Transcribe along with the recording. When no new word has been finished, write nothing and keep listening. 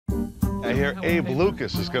I hear Abe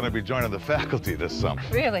Lucas is going to be joining the faculty this summer.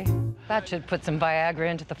 Really? That should put some Viagra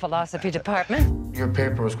into the philosophy department. Your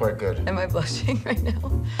paper was quite good. Am I blushing right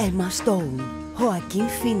now? Emma Stone, Joaquin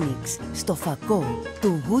Phoenix στο φακό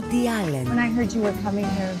του Woody Allen. When I heard you were coming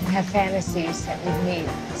here, I had fantasies that we'd meet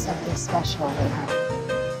something special would happen.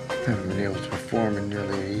 I haven't been able to perform in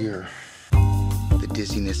nearly a year. The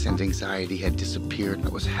dizziness and anxiety had disappeared. I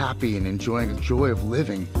was happy and enjoying the joy of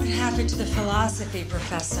living. What happened to the philosophy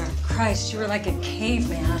professor? Christ, you were like a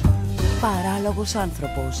caveman. Παράλογος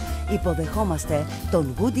άνθρωπος. Υποδεχόμαστε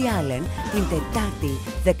τον Woody Allen την Τετάρτη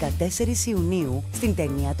 14 Ιουνίου στην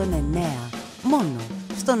ταινία των 9. Μόνο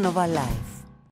στο Novalife.